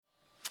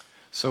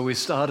So we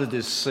started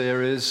this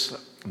series,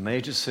 a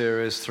major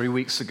series, 3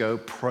 weeks ago,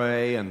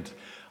 Pray, and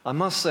I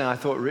must say I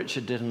thought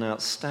Richard did an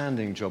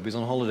outstanding job. He's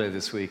on holiday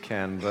this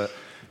weekend, but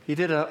he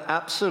did an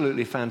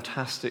absolutely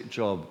fantastic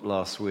job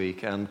last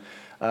week, and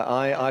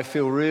I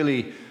feel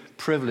really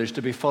privileged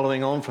to be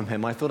following on from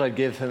him. I thought I'd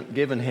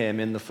given him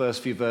in the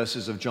first few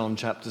verses of John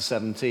chapter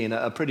 17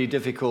 a pretty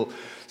difficult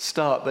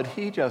start, but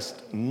he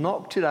just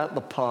knocked it out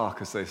the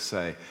park, as they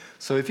say.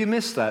 So if you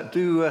missed that,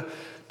 do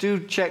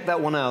check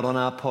that one out on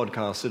our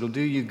podcast. It'll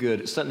do you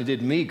good. It certainly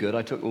did me good.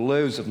 I took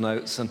loads of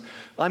notes, and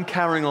I'm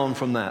carrying on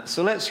from that.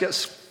 So let's get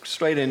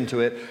straight into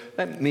it.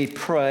 Let me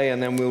pray,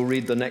 and then we'll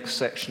read the next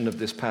section of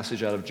this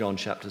passage out of John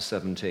chapter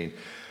 17.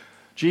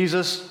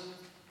 Jesus,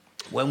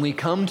 when we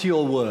come to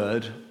your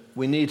word,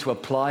 we need to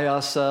apply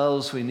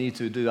ourselves. We need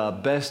to do our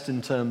best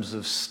in terms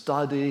of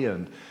study,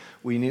 and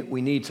we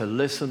need to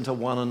listen to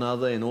one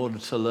another in order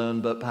to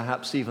learn. But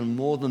perhaps even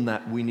more than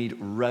that, we need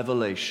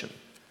revelation.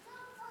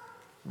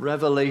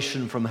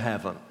 Revelation from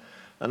heaven.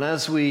 And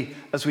as we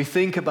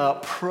think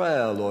about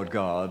prayer, Lord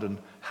God, and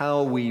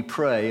how we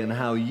pray and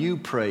how you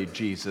prayed,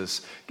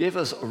 Jesus, give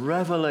us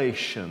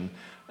revelation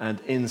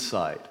and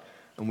insight.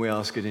 And we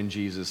ask it in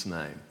Jesus'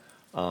 name.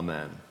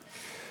 Amen.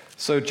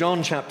 So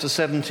John chapter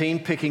 17,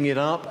 picking it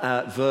up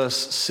at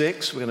verse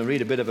 6. We're going to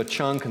read a bit of a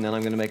chunk, and then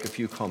I'm going to make a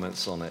few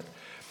comments on it.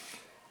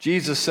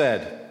 Jesus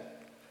said,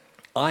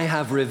 "I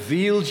have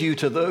revealed you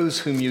to those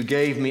whom you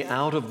gave me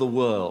out of the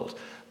world.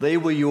 They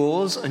were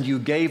yours, and you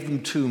gave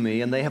them to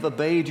me, and they have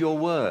obeyed your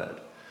word.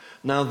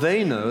 Now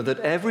they know that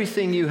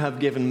everything you have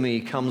given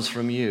me comes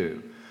from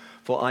you.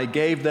 For I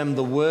gave them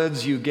the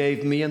words you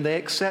gave me, and they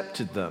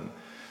accepted them.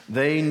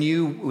 They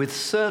knew with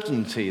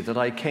certainty that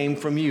I came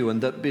from you,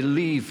 and that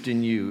believed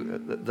in you,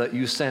 that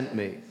you sent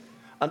me.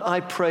 And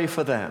I pray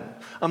for them.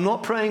 I'm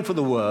not praying for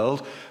the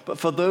world, but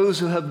for those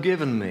who you've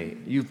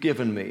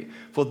given me,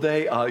 for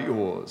they are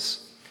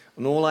yours.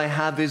 And all I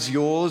have is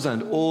yours,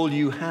 and all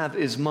you have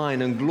is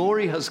mine, and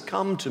glory has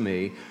come to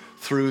me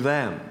through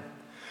them.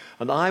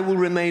 And I will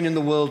remain in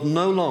the world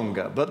no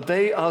longer, but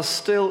they are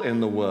still in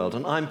the world,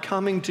 and I'm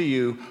coming to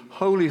you,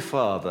 Holy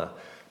Father.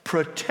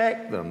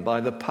 Protect them by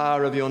the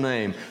power of your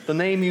name, the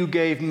name you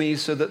gave me,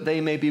 so that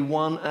they may be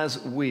one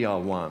as we are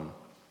one.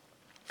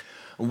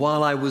 And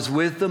while I was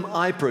with them,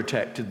 I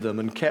protected them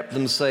and kept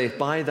them safe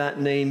by that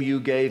name you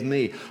gave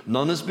me.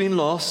 None has been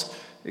lost,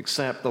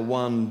 except the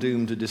one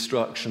doomed to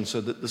destruction,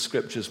 so that the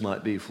scriptures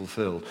might be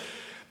fulfilled.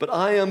 But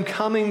I am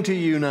coming to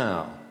you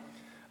now,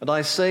 and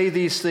I say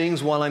these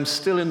things while I'm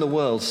still in the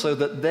world, so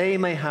that they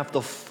may have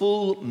the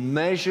full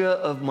measure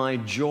of my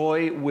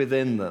joy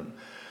within them.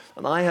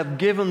 And I have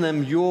given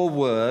them your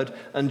word,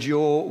 and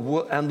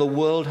the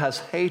world has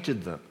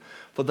hated them,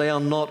 for they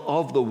are not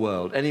of the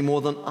world, any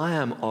more than I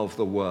am of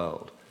the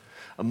world.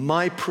 And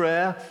my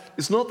prayer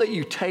is not that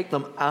you take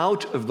them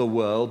out of the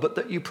world, but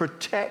that you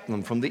protect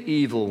them from the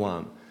evil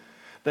one.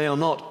 They are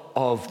not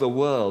of the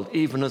world,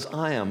 even as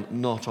I am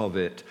not of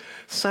it.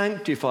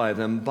 Sanctify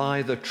them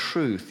by the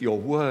truth. Your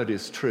word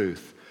is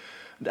truth.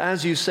 And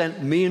as you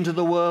sent me into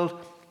the world,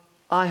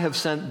 I have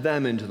sent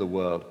them into the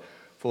world.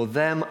 For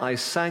them I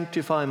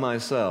sanctify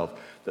myself,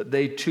 that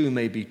they too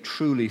may be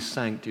truly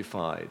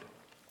sanctified."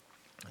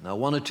 Now,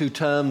 one or two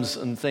terms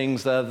and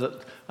things there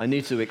that I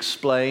need to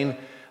explain,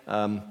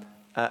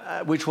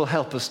 which will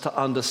help us to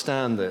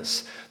understand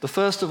this. The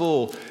first of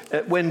all,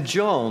 when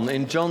John,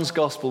 in John's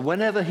gospel,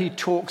 whenever he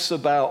talks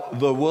about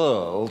the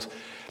world,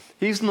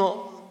 he's not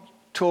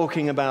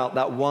talking about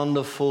that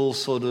wonderful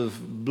sort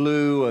of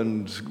blue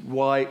and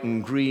white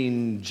and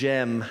green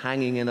gem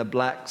hanging in a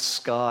black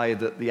sky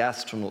that the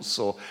astronauts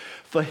saw.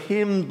 For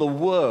him, the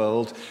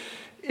world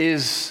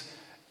is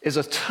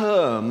a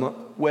term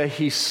where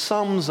he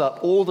sums up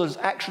all that's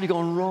actually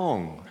gone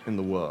wrong in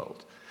the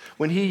world.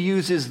 When he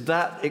uses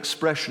that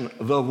expression,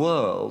 the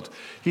world,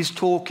 he's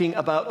talking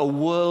about a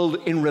world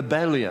in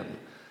rebellion,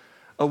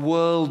 a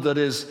world that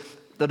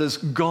has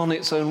gone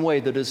its own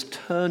way, that has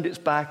turned its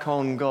back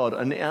on God,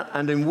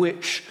 and in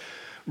which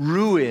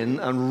ruin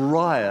and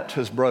riot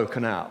has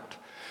broken out.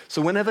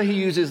 So whenever he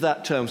uses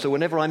that term, so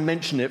whenever I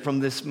mention it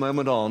from this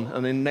moment on,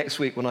 and then next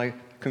week when I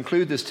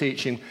conclude this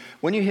teaching,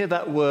 when you hear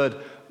that word,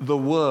 the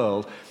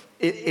world,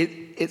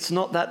 it's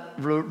not that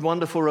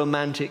wonderful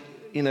romantic,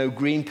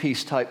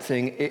 Greenpeace type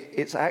thing.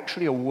 It's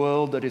actually a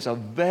world that is a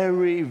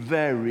very,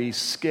 very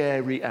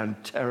scary and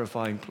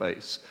terrifying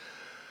place.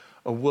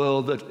 A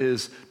world that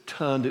has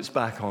turned its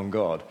back on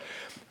God.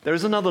 There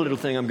is another little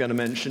thing I'm going to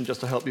mention just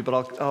to help you,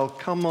 but I'll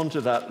come on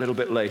to that a little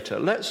bit later.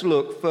 Let's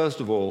look, first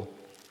of all,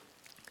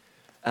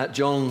 at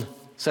John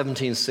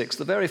 17:6,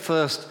 the very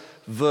first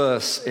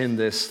verse in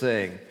this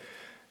thing.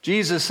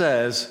 Jesus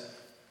says,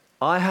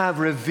 "I have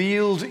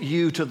revealed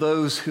you to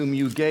those whom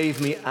you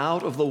gave me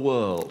out of the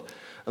world,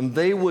 and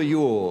they were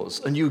yours,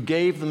 and you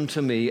gave them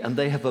to me, and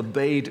they have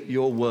obeyed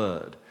your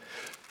word."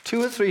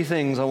 Two or three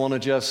things I want to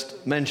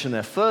just mention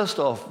there. First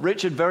off,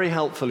 Richard very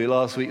helpfully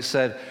last week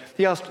said,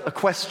 he asked a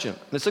question,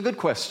 and it's a good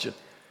question.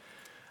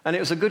 And it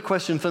was a good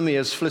question for me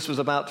as Fliss was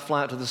about to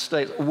fly out to the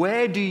States.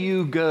 Where do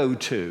you go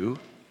to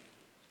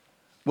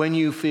when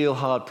you feel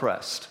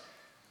hard-pressed?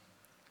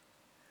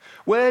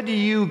 Where do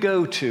you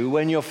go to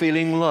when you're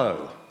feeling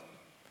low?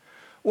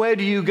 Where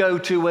do you go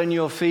to when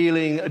you're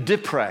feeling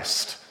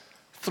depressed,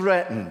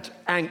 threatened,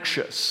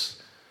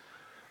 anxious?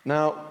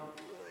 Now,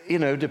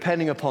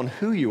 depending upon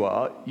who you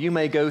are, you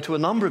may go to a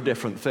number of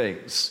different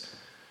things.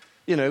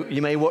 You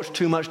may watch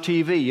too much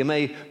TV, you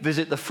may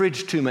visit the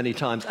fridge too many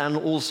times, and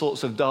all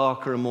sorts of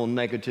darker and more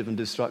negative and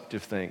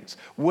destructive things.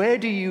 Where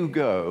do you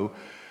go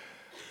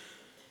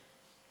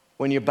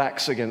when your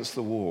back's against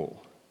the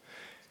wall?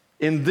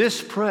 In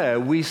this prayer,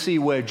 we see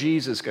where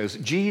Jesus goes.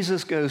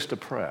 Jesus goes to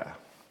prayer.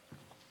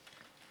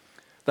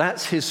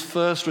 That's his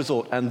first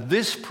resort. And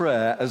this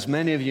prayer, as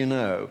many of you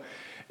know,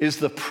 is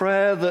the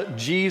prayer that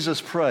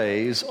Jesus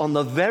prays on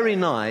the very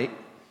night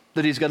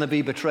that he's going to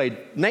be betrayed.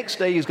 Next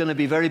day, he's going to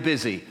be very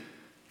busy,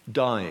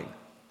 dying,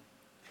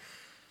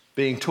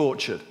 being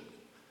tortured,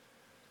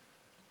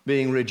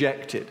 being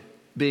rejected,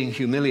 being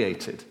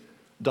humiliated,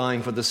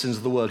 dying for the sins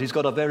of the world. He's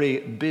got a very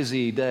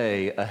busy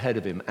day ahead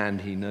of him,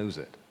 and he knows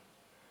it.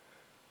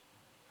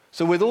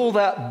 So with all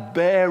that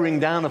bearing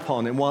down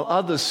upon him, while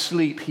others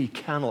sleep, he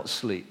cannot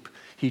sleep.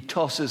 He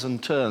tosses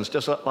and turns,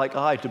 just like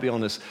I, to be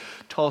honest,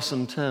 toss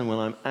and turn when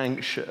I'm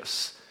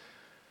anxious.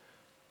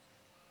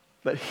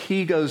 But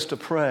he goes to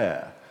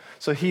prayer.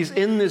 So he's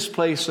in this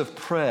place of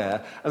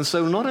prayer. And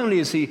so not only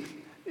is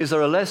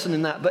there a lesson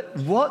in that, but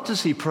what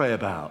does he pray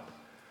about?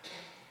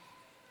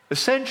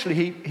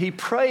 Essentially, he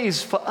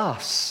prays for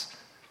us,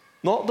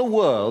 not the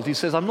world. He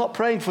says, I'm not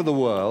praying for the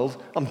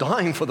world. I'm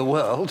dying for the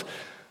world.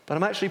 But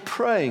I'm actually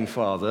praying,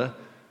 Father,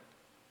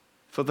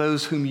 for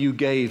those whom you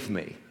gave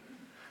me.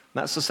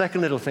 That's the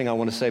second little thing I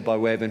want to say by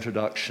way of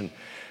introduction.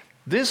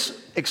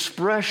 This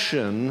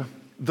expression,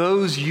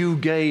 those you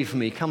gave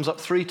me, comes up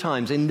 3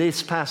 times in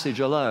this passage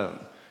alone.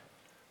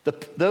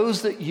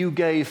 Those that you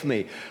gave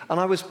me. And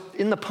I was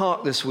in the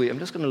park this week. I'm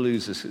just going to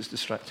lose this. It's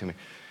distracting me.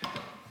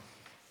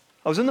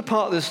 I was in the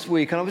park this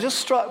week, and I was just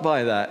struck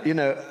by that, and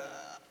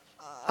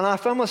I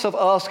found myself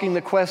asking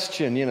the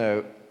question,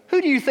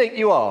 who do you think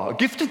you are? A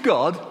gift of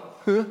God?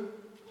 Huh?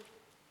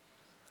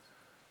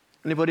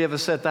 Anybody ever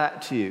said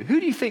that to you?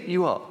 Who do you think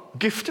you are?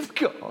 Gift of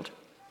God?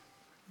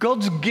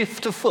 God's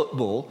gift to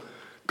football?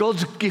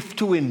 God's gift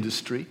to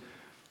industry?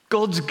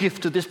 God's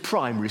gift to this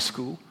primary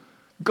school?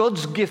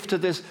 God's gift to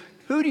this?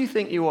 Who do you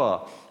think you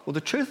are? Well,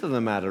 the truth of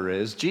the matter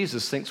is,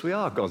 Jesus thinks we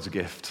are God's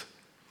gift.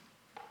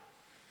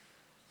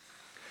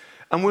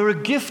 And we're a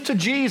gift to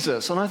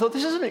Jesus. And I thought,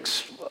 this is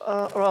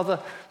a rather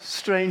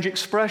strange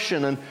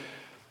expression. And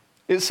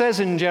it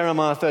says in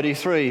Jeremiah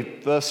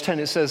 33, verse 10,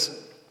 it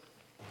says,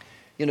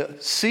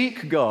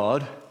 seek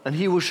God, and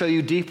he will show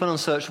you deep and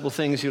unsearchable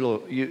things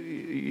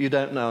you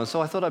don't know. And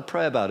so I thought I'd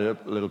pray about it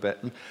a little bit.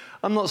 And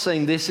I'm not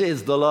saying this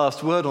is the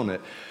last word on it,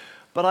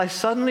 but I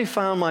suddenly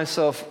found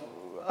myself,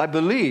 I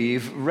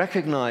believe,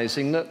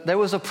 recognizing that there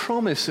was a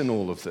promise in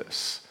all of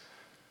this.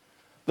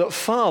 That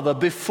Father,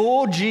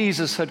 before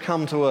Jesus had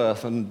come to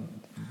earth and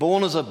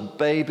born as a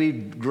baby,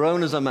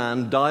 grown as a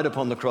man, died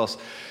upon the cross,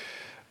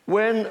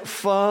 when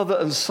Father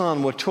and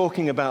Son were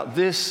talking about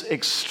this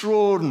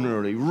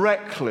extraordinary,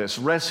 reckless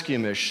rescue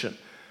mission,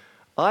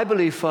 I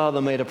believe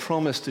Father made a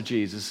promise to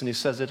Jesus, and he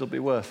says it'll be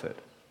worth it.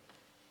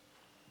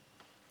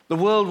 The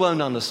world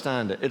won't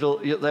understand it.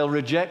 They'll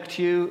reject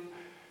you.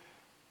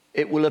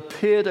 It will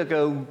appear to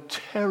go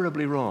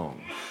terribly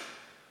wrong.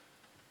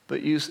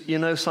 But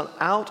son,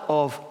 out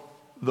of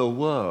the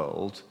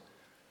world,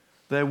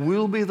 there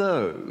will be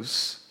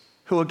those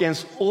who,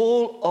 against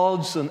all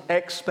odds and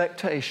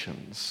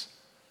expectations,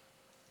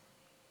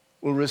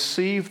 will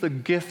receive the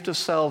gift of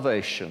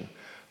salvation,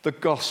 the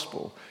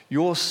gospel,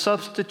 your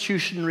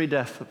substitutionary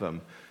death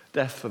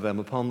for them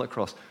upon the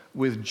cross,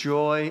 with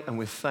joy and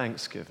with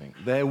thanksgiving.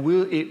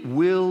 It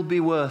will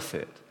be worth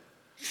it.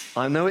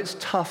 I know it's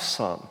tough,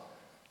 son.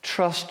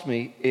 Trust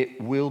me,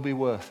 it will be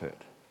worth it.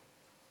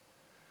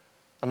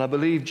 And I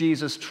believe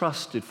Jesus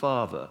trusted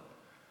Father.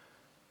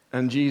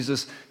 And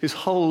Jesus, his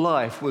whole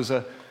life was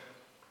a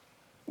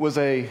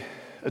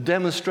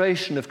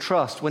demonstration of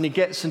trust. When he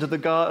gets into the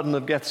Garden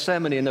of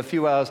Gethsemane in a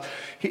few hours,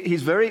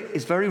 he's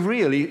very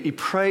real. He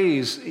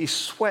prays, he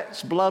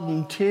sweats blood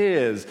and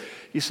tears.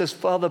 He says,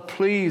 Father,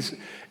 please,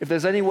 if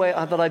there's any way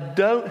that I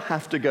don't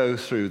have to go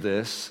through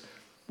this,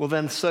 well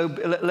then, so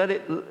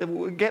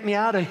get me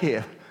out of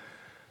here.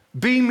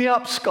 Beam me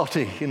up,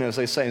 Scotty, as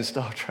they say in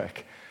Star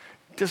Trek.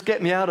 Just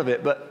get me out of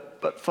it.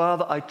 But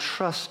Father, I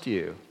trust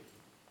you.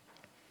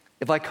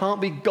 If I can't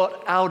be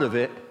got out of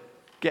it,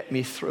 get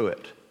me through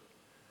it.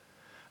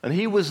 And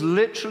he was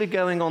literally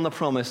going on the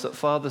promise that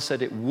Father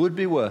said it would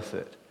be worth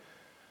it,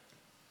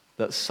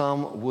 that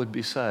some would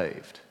be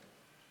saved.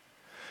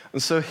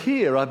 And so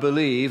here, I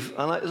believe,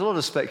 and there's a lot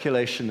of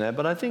speculation there,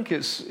 but I think I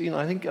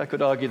think I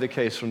could argue the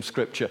case from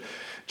Scripture.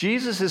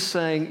 Jesus is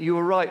saying, you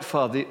were right,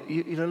 Father,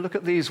 look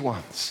at these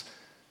ones.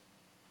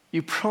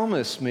 You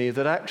promised me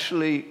that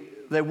actually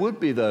there would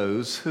be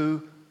those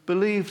who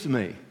believed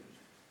me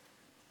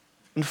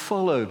and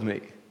followed me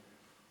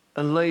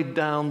and laid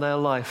down their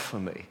life for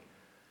me.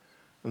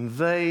 And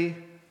they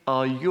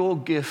are your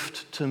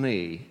gift to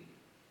me,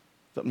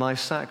 that my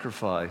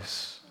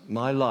sacrifice,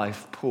 my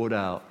life poured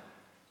out,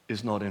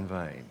 is not in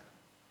vain.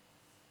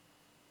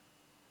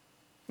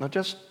 Now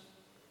just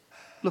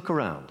look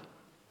around,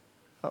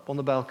 up on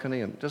the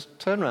balcony, and just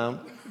turn around,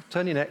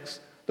 turn your necks,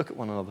 look at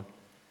one another.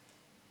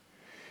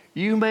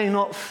 You may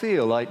not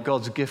feel like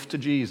God's gift to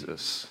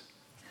Jesus,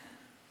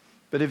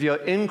 but if you're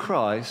in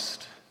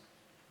Christ,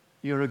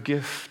 you're a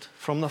gift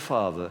from the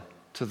Father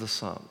to the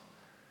Son.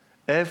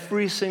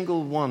 Every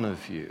single one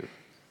of you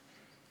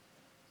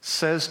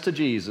says to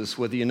Jesus,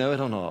 whether you know it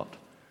or not,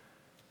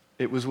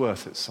 it was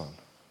worth it, son.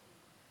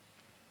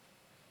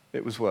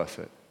 It was worth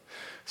it.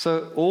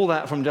 So all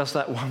that from just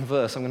that one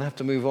verse. I'm going to have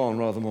to move on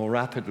rather more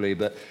rapidly,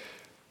 but,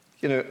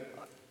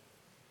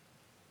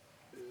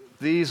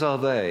 these are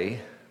they,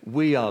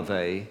 we are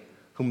they,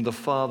 whom the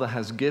Father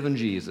has given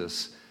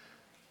Jesus,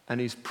 and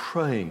he's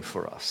praying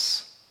for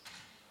us.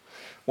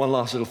 One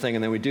last little thing,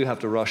 and then we do have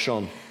to rush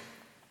on.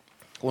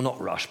 Well, not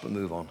rush, but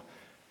move on.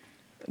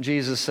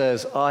 Jesus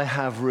says, I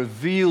have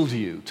revealed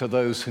you to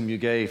those whom you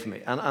gave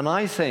me. And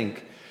I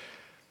think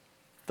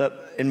that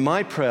in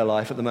my prayer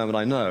life at the moment,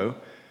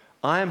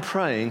 I am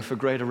praying for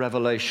greater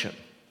revelation.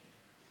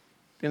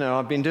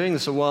 I've been doing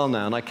this a while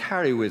now, and I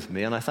carry with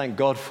me, and I thank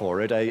God for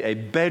it, a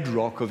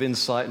bedrock of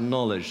insight and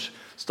knowledge.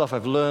 Stuff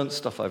I've learned,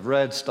 stuff I've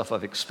read, stuff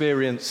I've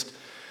experienced,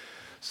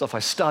 stuff I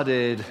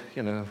studied,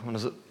 when I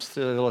was at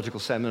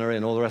theological seminary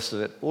and all the rest of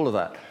it, all of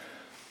that.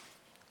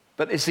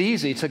 But it's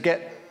easy to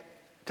get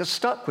just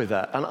stuck with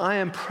that. And I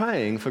am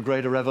praying for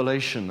greater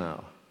revelation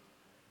now.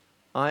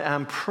 I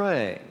am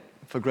praying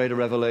for greater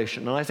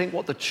revelation. And I think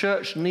what the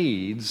church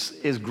needs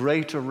is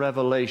greater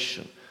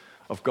revelation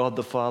of God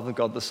the Father,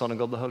 God the Son, and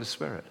God the Holy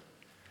Spirit.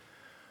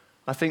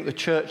 I think the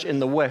church in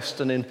the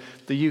West and in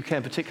the UK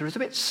in particular is a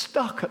bit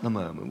stuck at the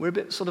moment. We're a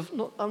bit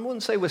I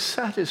wouldn't say we're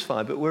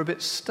satisfied, but we're a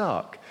bit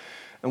stuck.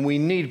 And we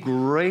need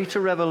greater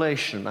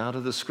revelation out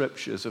of the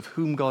Scriptures of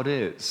whom God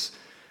is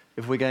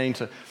if we're going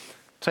to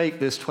take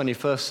this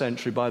 21st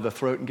century by the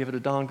throat and give it a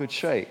darn good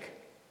shake.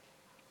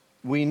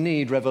 We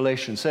need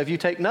revelation. So if you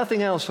take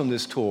nothing else from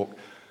this talk,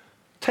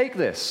 take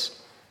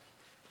this.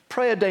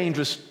 Pray a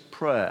dangerous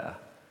prayer.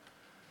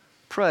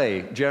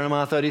 Pray,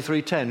 Jeremiah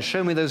 33:10,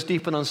 show me those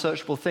deep and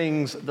unsearchable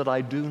things that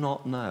I do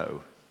not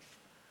know.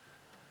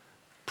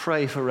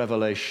 Pray for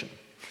revelation.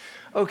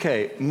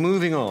 Okay,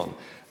 moving on.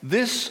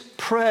 This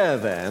prayer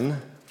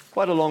then,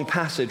 quite a long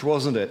passage,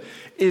 wasn't it,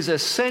 is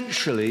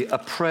essentially a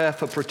prayer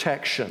for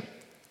protection.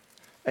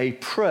 A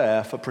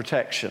prayer for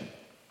protection.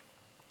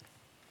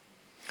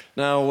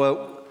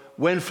 Now,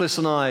 when Fliss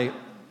and I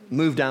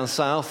moved down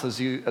south,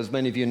 as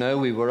many of you know,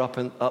 we were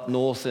up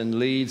north in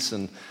Leeds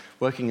and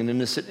working in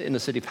inner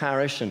city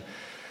parish, and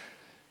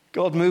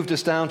God moved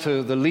us down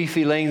to the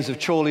leafy lanes of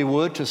Chorley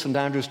Wood, to St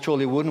Andrew's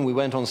Chorley Wood, and we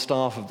went on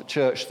staff of the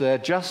church there,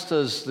 just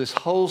as this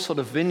whole sort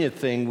of vineyard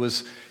thing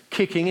was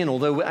kicking in,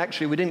 although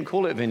actually we didn't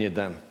call it vineyard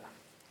then.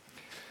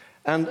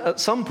 And at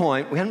some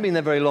point, we hadn't been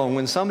there very long,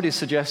 when somebody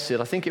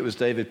suggested, I think it was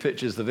David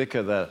Pitchers, the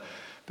vicar there,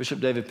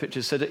 Bishop David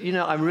Pitchers said,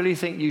 I really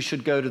think you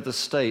should go to the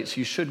States.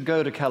 You should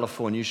go to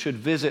California. You should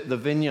visit the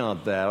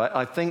vineyard there.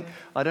 I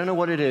don't know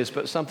what it is,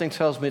 but something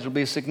tells me it'll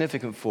be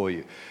significant for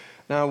you.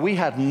 Now, we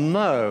had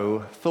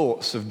no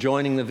thoughts of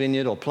joining the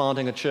vineyard or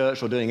planting a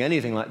church or doing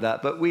anything like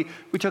that, but we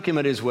took him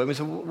at his word. We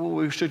said, well,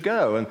 we should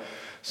go. And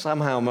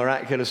somehow,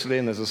 miraculously,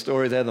 and there's a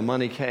story there, the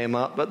money came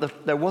up,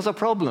 but there was a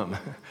problem.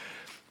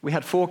 We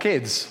had 4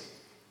 kids.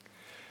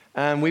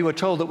 And we were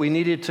told that we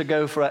needed to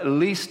go for at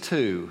least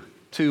two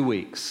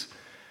weeks.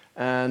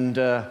 And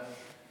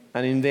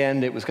in the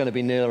end, it was going to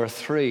be nearer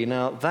 3.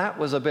 Now, that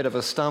was a bit of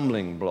a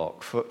stumbling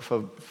block for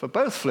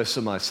both Fliss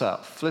and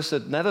myself. Fliss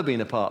had never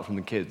been apart from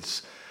the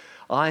kids.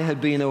 I had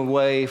been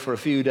away for a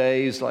few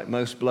days, like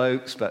most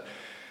blokes, but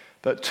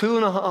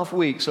 2.5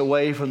 weeks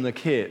away from the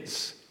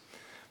kids.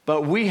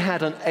 But we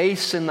had an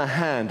ace in the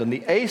hand, and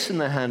the ace in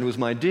the hand was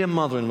my dear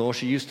mother-in-law.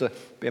 She used to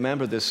be a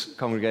member of this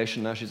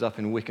congregation. Now she's up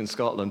in Wick in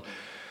Scotland.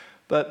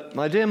 But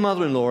my dear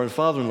mother-in-law and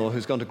father-in-law,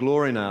 who's gone to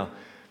glory now,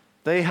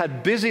 they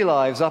had busy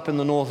lives up in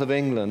the north of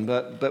England,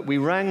 but we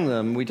rang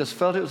them. We just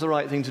felt it was the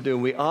right thing to do,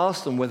 and we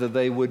asked them whether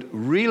they would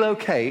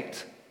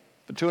relocate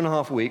for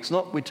 2.5 weeks.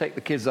 Not we'd take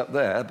the kids up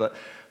there, but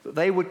that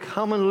they would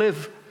come and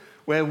live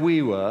where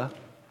we were,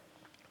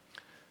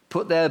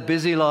 put their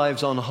busy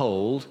lives on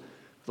hold,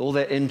 with all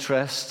their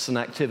interests and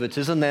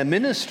activities, and their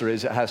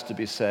ministries, it has to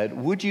be said.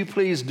 Would you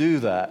please do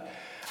that?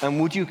 And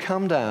would you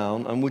come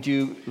down and would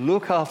you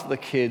look after the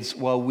kids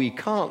while we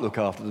can't look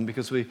after them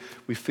because we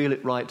feel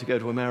it right to go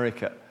to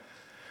America?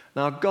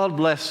 Now, God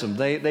bless them.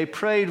 They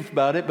prayed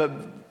about it, but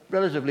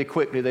relatively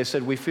quickly they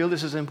said, we feel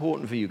this is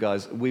important for you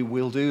guys. We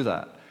will do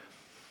that.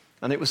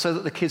 And it was so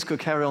that the kids could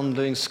carry on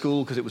doing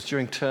school because it was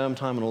during term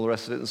time and all the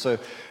rest of it. And so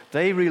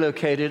they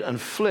relocated, and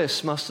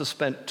Fliss must have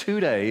spent 2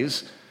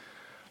 days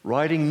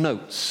writing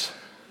notes,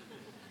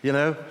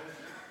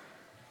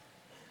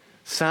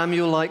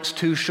 Samuel likes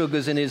 2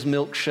 sugars in his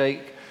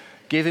milkshake.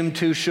 Give him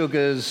 2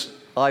 sugars.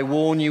 I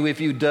warn you, if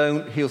you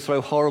don't, he'll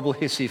throw horrible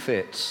hissy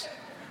fits.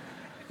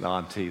 No,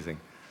 I'm teasing.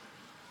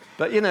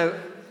 But,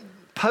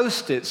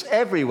 Post-its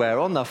everywhere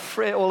on the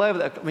all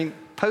over.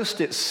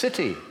 Post-it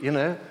city,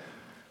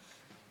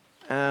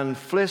 and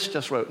Fliss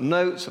just wrote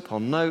notes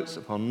upon notes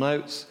upon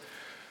notes.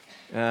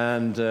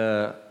 And,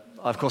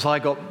 of course, I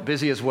got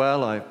busy as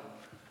well. I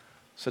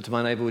said to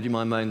my neighbor, would you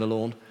mind mowing the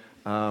lawn?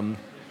 And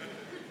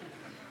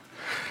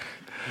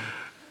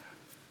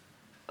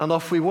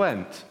off we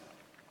went.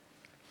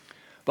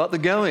 But the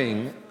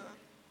going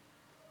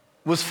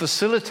was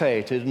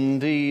facilitated,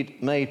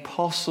 indeed made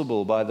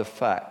possible by the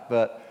fact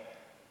that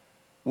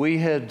we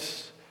had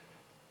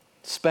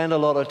spent a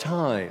lot of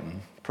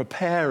time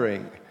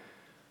preparing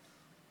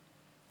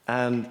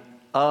and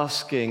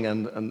asking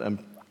and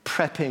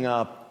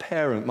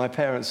prepping my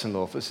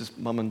parents-in-law, this is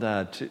mum and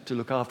dad, to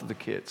look after the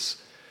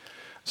kids.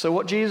 So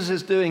what Jesus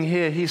is doing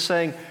here, he's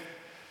saying,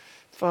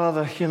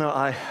 Father,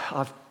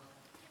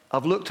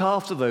 I've looked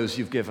after those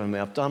you've given me.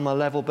 I've done my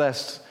level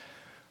best.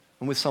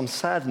 And with some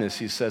sadness,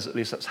 he says, at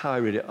least that's how I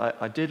read it,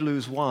 I did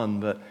lose one,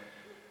 but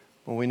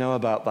well, we know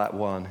about that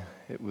one.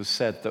 It was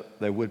said that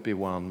there would be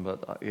one,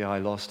 but I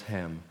lost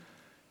him.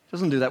 He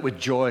doesn't do that with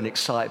joy and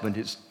excitement.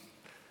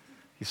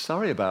 He's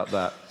sorry about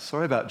that,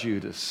 sorry about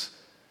Judas.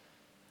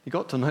 He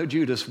got to know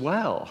Judas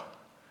well.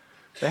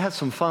 They had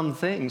some fun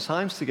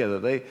times together.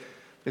 They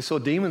saw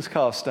demons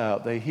cast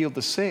out. They healed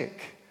the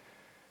sick.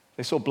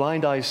 They saw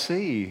blind eyes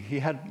see. He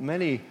had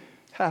many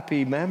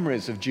happy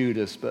memories of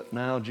Judas, but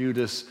now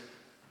Judas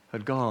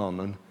had gone.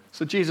 And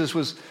so Jesus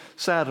was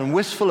sad and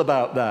wistful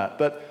about that.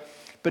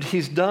 But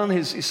he's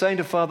saying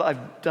to Father,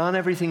 I've done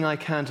everything I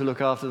can to look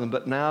after them,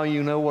 but now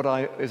you know what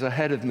is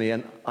ahead of me,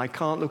 and I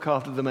can't look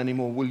after them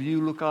anymore. Will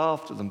you look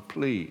after them,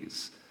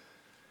 please?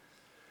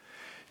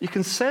 You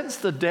can sense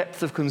the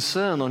depth of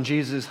concern on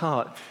Jesus'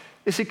 heart.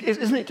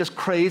 Isn't it just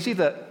crazy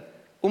that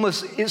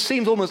it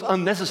seems almost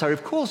unnecessary?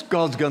 Of course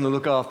God's going to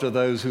look after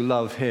those who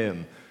love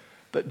him.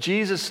 But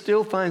Jesus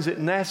still finds it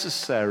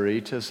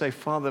necessary to say,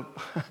 Father,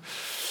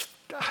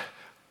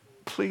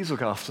 please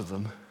look after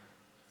them.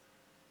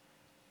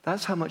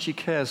 That's how much he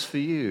cares for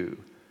you.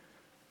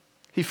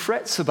 He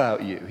frets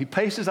about you. He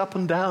paces up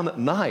and down at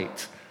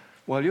night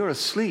while you're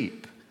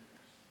asleep,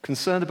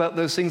 concerned about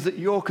those things that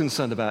you're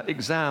concerned about,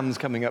 exams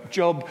coming up,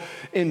 job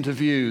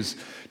interviews,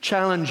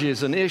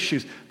 challenges and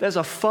issues. There's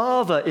a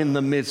Father in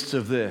the midst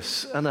of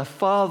this, and a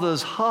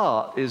Father's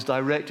heart is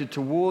directed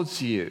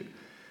towards you.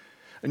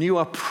 And you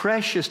are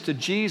precious to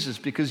Jesus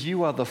because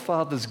you are the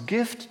Father's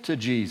gift to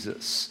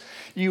Jesus.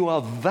 You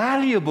are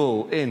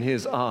valuable in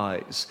his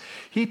eyes.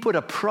 He put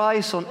a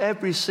price on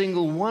every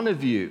single one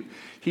of you.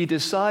 He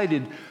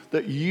decided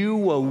that you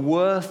were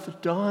worth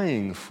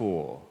dying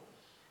for.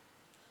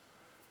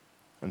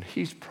 And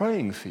he's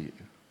praying for you.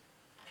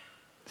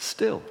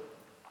 Still.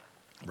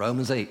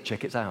 Romans 8,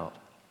 check it out.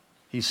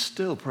 He's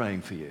still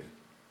praying for you.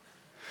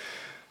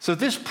 So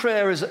this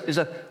prayer is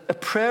a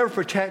prayer of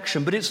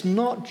protection, but it's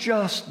not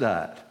just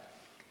that.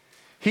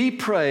 He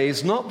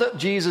prays not that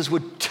Jesus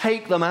would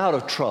take them out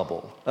of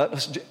trouble.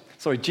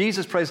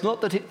 Jesus prays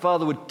not that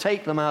Father would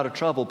take them out of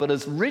trouble, but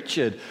as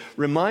Richard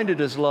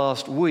reminded us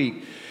last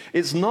week,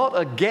 it's not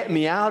a get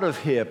me out of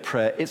here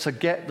prayer, it's a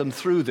get them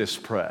through this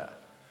prayer.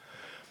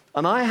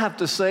 And I have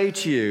to say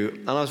to you,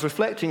 and I was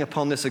reflecting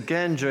upon this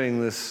again during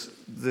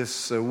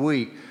this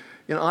week,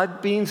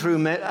 I've been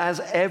through, as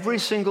every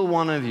single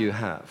one of you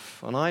have,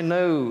 and I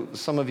know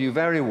some of you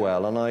very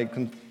well, and I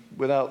can,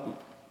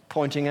 without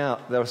pointing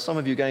out, there are some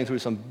of you going through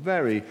some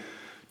very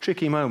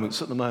tricky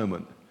moments at the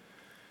moment.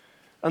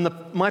 And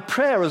my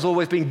prayer has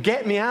always been,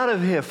 get me out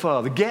of here,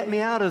 Father, get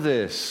me out of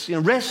this,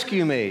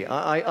 rescue me.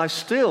 I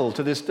still,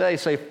 to this day,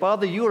 say,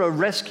 Father, you're a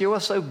rescuer,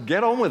 so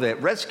get on with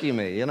it, rescue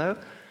me,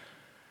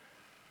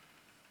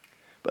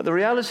 But the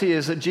reality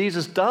is that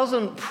Jesus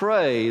doesn't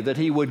pray that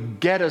he would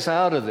get us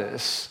out of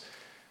this.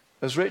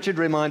 As Richard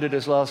reminded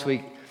us last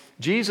week,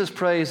 Jesus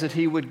prays that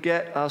he would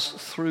get us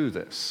through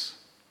this.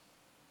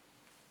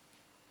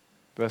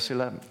 Verse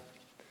 11.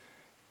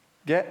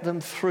 Get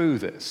them through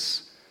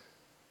this.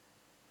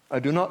 I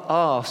do not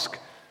ask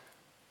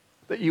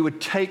that you would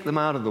take them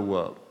out of the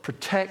world.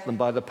 Protect them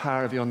by the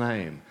power of your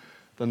name,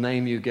 the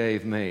name you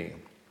gave me.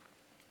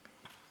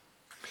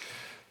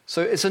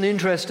 So it's an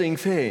interesting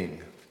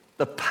thing.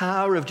 The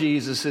power of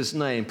Jesus'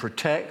 name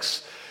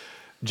protects.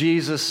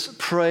 Jesus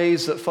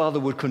prays that Father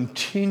would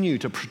continue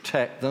to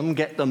protect them,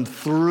 get them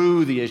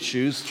through the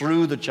issues,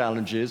 through the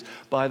challenges,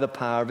 by the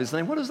power of his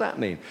name. What does that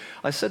mean?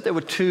 I said there were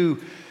two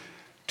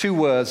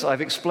words. I've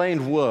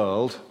explained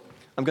world.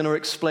 I'm going to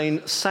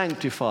explain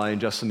sanctify in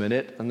just a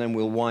minute, and then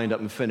we'll wind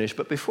up and finish.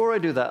 But before I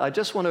do that, I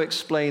just want to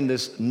explain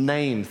this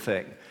name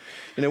thing.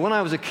 When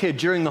I was a kid,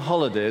 during the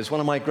holidays,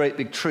 one of my great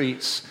big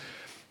treats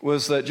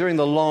was that during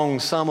the long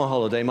summer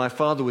holiday, my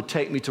father would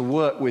take me to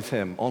work with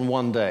him on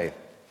one day.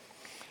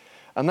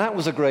 And that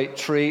was a great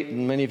treat,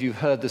 and many of you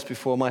have heard this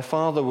before. My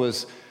father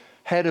was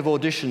head of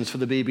auditions for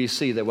the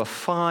BBC. There were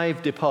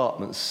 5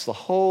 departments. The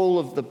whole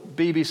of the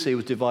BBC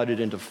was divided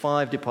into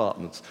 5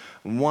 departments.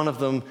 And one of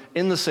them,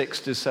 in the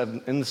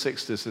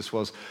 60s, this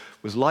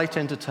was light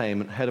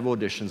entertainment, head of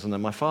auditions, and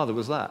then my father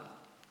was that.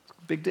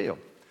 Big deal.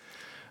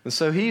 And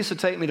so he used to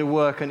take me to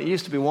work, and it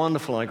used to be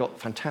wonderful. I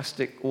got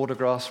fantastic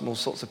autographs from all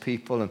sorts of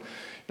people, and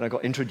I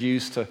got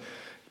introduced to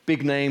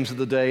big names of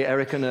the day,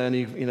 Eric and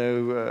Ernie,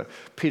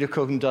 Peter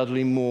Cook and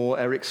Dudley Moore,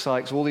 Eric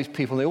Sykes, all these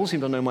people, they all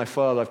seem to know my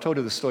father. I've told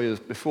you this story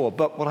before.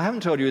 But what I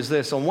haven't told you is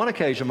this. On one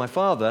occasion, my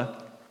father,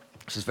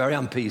 this is very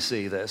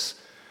un-PC, this,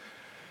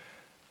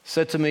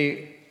 said to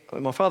me,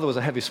 my father was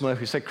a heavy smoker,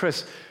 he said,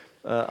 Chris,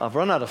 I've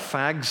run out of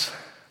fags.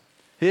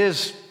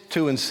 Here's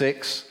 2 and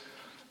 6.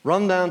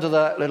 Run down to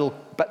that little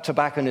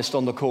tobacconist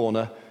on the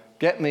corner.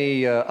 Get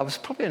me, I was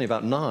probably only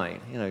about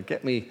 9,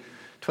 get me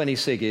 20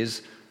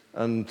 ciggies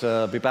and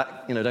be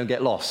back, don't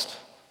get lost.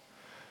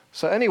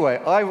 So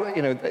anyway,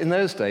 in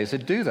those days,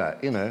 they'd do that,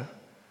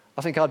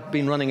 I think I'd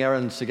been running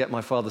errands to get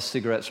my father's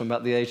cigarettes from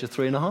about the age of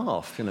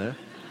 3.5,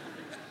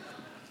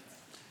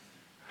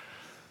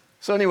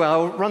 So anyway,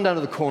 I'll run down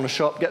to the corner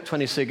shop, get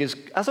 20 ciggies.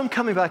 As I'm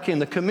coming back in,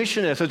 the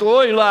commissioner says,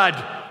 "Oi, lad,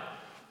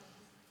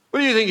 what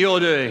do you think you're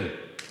doing?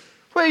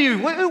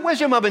 Where's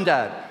your mum and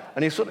dad?"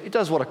 And he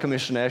does what a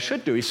commissioner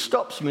should do. He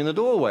stops me in the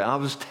doorway. I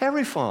was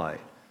terrified.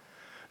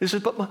 He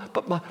says, but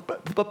my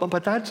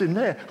dad's in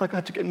there. I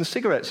had to get him the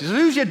cigarettes. He says,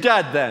 "Who's your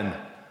dad then?"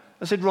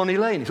 I said, "Ronnie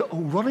Lane." He said, "Oh,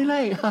 Ronnie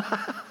Lane. Well,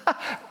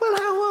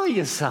 how are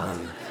you,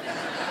 son?"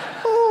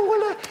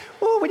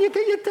 When you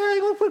get your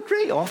dad, well,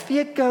 great. Off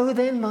you go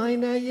then,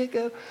 mine, there you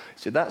go.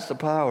 See, that's the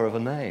power of a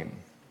name.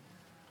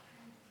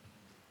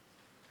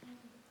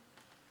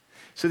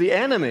 So the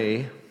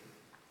enemy,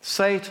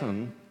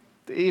 Satan,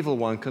 the evil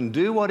one, can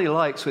do what he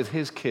likes with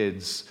his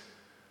kids,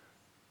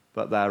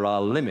 but there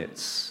are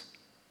limits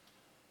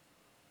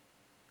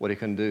what he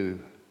can do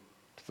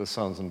to the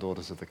sons and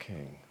daughters of the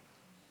King.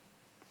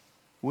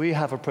 We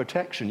have a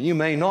protection. You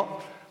may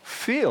not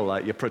feel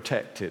like you're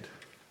protected.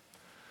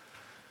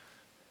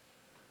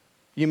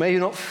 You may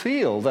not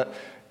feel that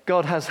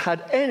God has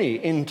had any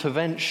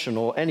intervention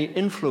or any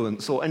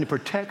influence or any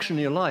protection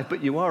in your life,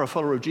 but you are a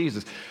follower of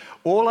Jesus.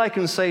 All I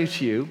can say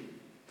to you,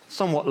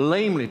 somewhat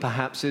lamely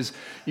perhaps, is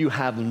you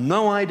have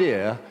no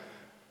idea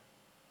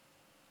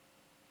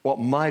what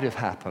might have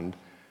happened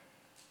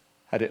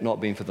had it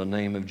not been for the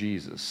name of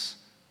Jesus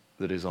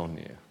that is on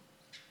you.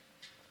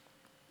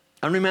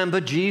 And remember,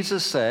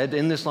 Jesus said,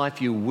 in this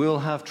life you will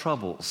have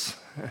troubles.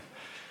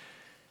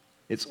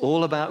 It's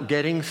all about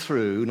getting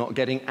through, not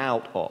getting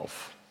out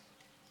of.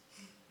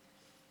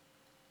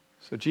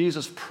 So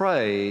Jesus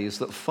prays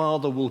that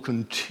Father will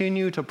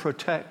continue to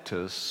protect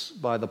us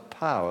by the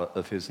power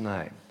of his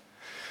name.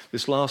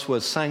 This last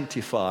word,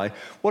 sanctify,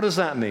 what does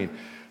that mean?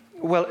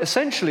 Well,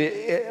 essentially,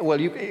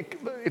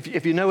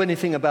 if you know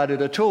anything about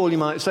it at all, you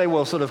might say,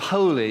 well, sort of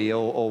holy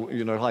or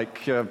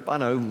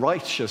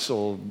righteous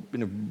or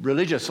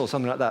religious or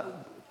something like that.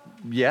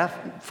 Yeah,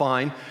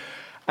 fine.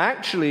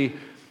 Actually,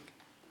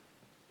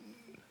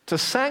 to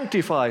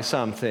sanctify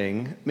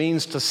something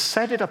means to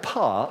set it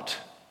apart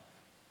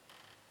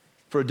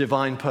for a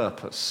divine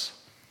purpose.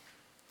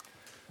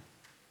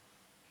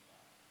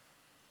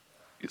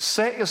 You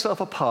set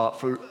yourself apart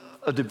for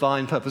a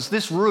divine purpose.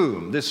 This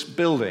room, this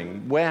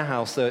building,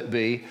 warehouse though it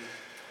be,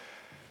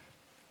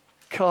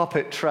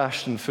 carpet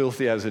trashed and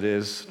filthy as it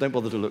is, don't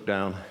bother to look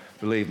down,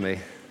 believe me.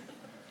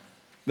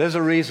 There's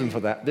a reason for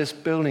that. This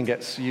building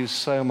gets used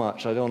so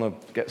much. I don't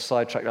want to get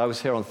sidetracked. I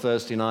was here on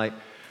Thursday night.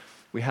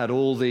 We had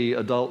all the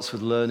adults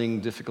with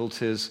learning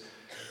difficulties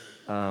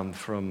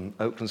from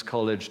Oaklands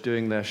College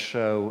doing their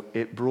show.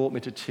 It brought me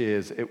to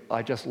tears.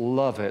 I just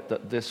love it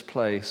that this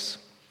place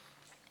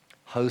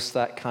hosts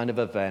that kind of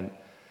event.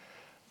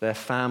 Their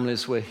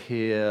families were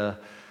here.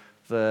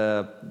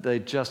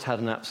 They just had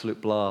an absolute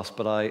blast.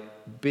 But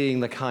being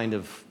the kind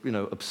of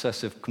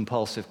obsessive,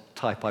 compulsive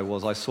type I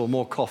was, I saw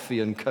more coffee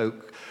and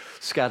Coke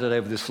scattered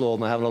over this floor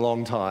than I have in a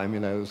long time.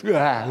 But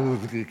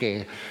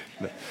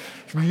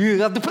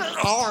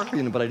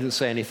I didn't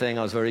say anything.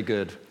 I was very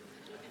good.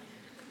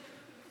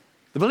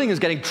 The building is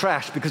getting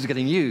trashed because it's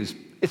getting used.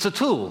 It's a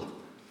tool.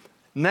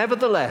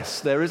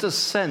 Nevertheless, there is a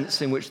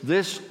sense in which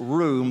this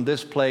room,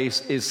 this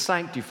place, is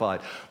sanctified.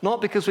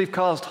 Not because we've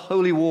cast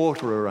holy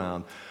water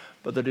around,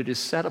 but that it is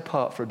set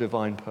apart for a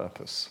divine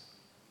purpose.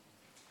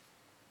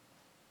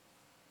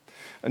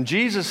 And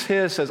Jesus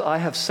here says, I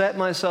have set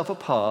myself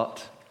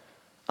apart,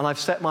 and I've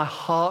set my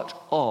heart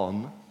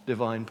on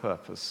divine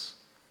purpose.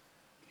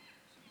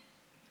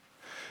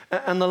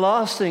 And the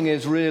last thing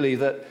is really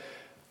that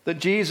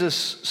Jesus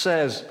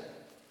says,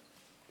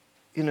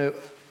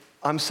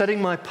 I'm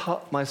setting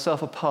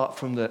myself apart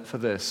for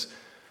this.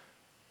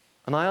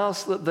 And I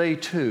ask that they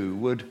too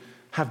would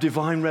have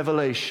divine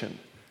revelation,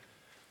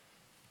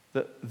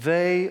 that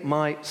they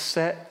might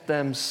set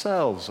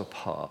themselves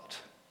apart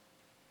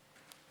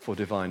for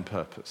divine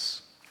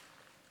purpose.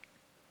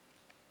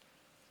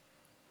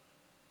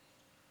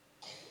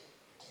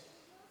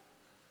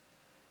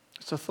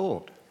 It's a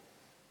thought.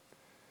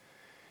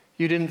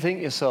 You didn't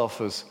think yourself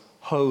as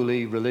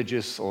holy,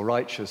 religious, or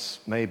righteous,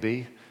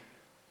 maybe.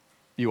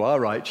 You are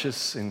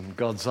righteous in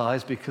God's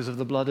eyes because of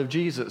the blood of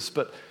Jesus.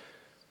 But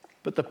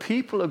the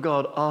people of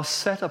God are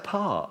set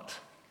apart.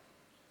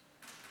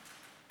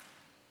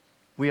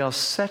 We are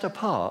set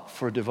apart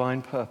for a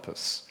divine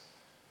purpose.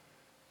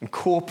 And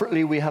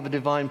corporately we have a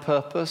divine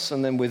purpose,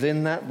 and then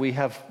within that we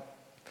have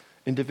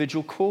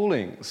individual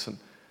callings. And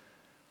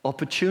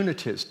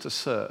opportunities to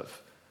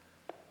serve.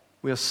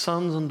 We are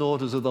sons and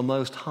daughters of the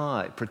Most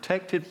High,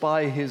 protected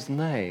by his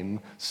name,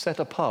 set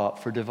apart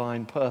for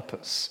divine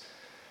purpose.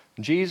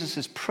 Jesus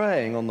is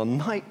praying on the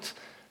night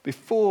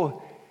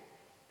before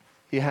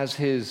he has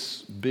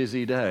his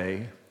busy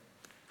day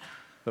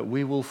that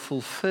we will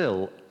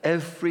fulfill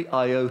every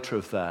iota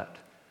of that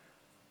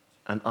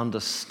and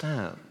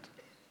understand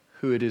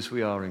who it is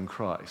we are in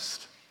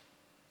Christ.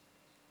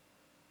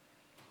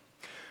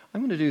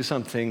 I'm going to do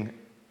something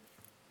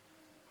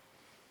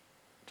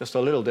just a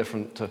little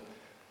different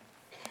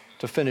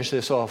to finish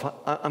this off.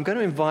 I'm going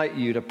to invite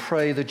you to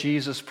pray the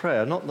Jesus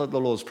prayer, not the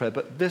Lord's Prayer,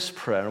 but this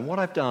prayer. And what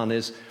I've done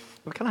is,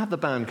 can I have the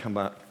band come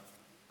back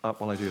up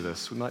while I do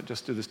this? We might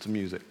just do this to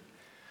music.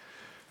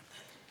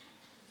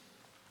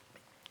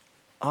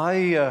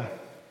 I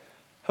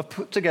have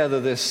put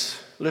together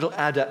this little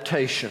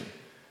adaptation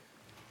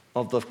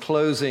of the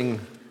closing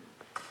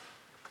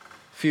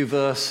few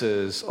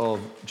verses of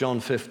John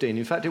 15.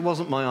 In fact, it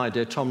wasn't my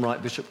idea.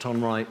 Bishop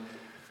Tom Wright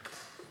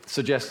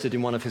suggested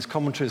in one of his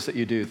commentaries that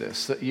you do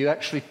this, that you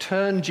actually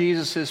turn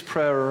Jesus'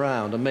 prayer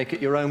around and make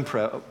it your own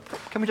prayer.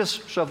 Can we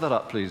just shove that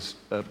up, please,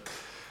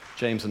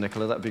 James and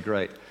Nicola? That'd be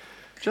great.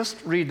 Just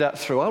read that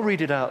through. I'll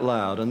read it out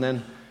loud, and then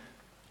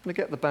I'm going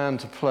to get the band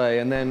to play,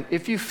 and then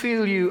if you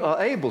feel you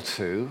are able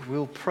to,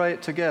 we'll pray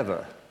it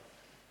together.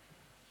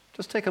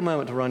 Just take a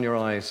moment to run your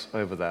eyes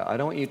over that. I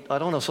don't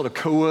want to sort of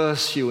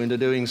coerce you into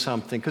doing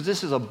something, because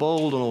this is a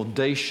bold and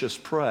audacious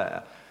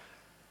prayer.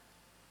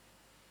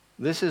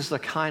 This is the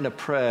kind of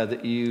prayer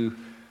that you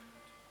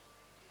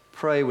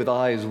pray with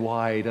eyes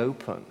wide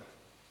open.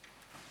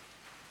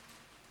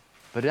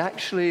 But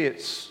actually,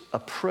 it's a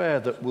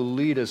prayer that will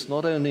lead us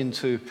not only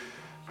into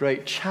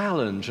great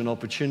challenge and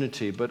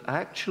opportunity, but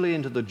actually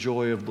into the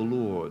joy of the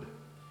Lord.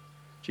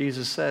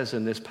 Jesus says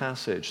in this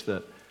passage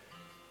that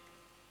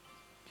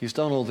he's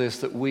done all this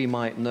that we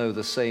might know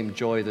the same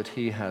joy that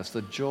he has,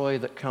 the joy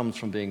that comes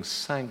from being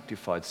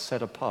sanctified,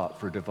 set apart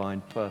for a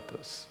divine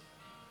purpose.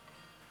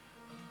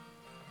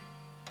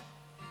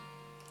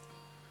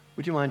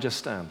 Would you mind just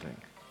standing?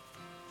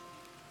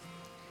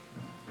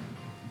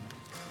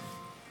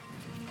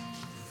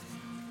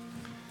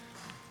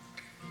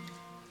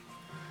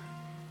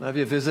 Now, if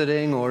you're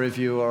visiting or if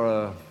you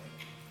are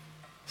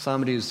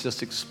somebody who's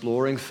just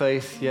exploring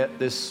faith, yet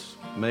this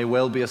may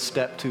well be a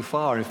step too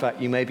far. In fact,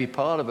 you may be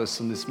part of us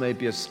and this may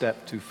be a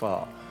step too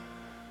far.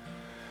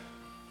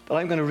 But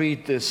I'm going to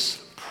read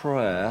this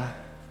prayer,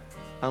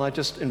 and I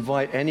just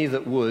invite any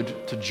that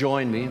would to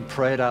join me and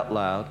pray it out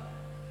loud.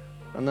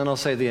 And then I'll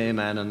say the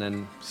amen, and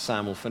then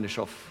Sam will finish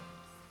off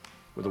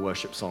with a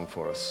worship song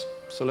for us.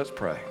 So let's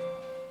pray.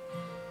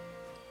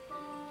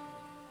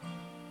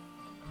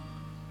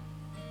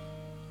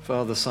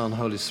 Father, Son,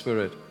 Holy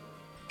Spirit,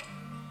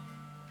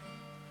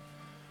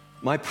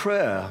 my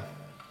prayer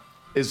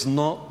is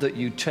not that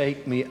you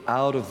take me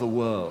out of the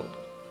world,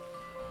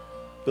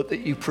 but that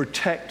you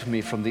protect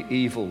me from the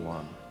evil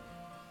one.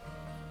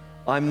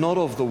 I'm not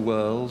of the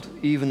world,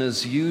 even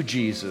as you,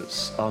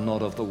 Jesus, are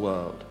not of the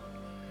world.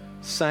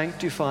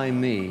 Sanctify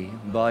me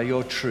by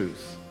your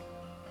truth.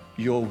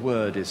 Your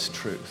word is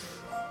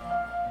truth.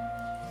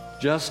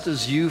 Just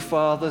as you,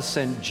 Father,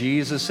 sent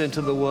Jesus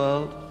into the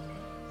world,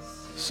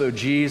 so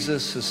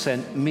Jesus has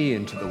sent me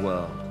into the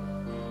world.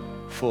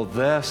 For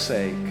their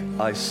sake,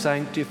 I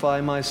sanctify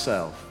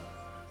myself,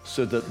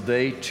 so that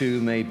they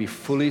too may be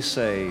fully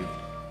saved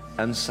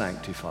and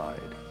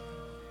sanctified.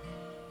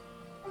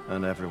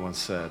 And everyone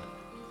said,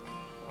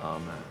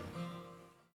 Amen.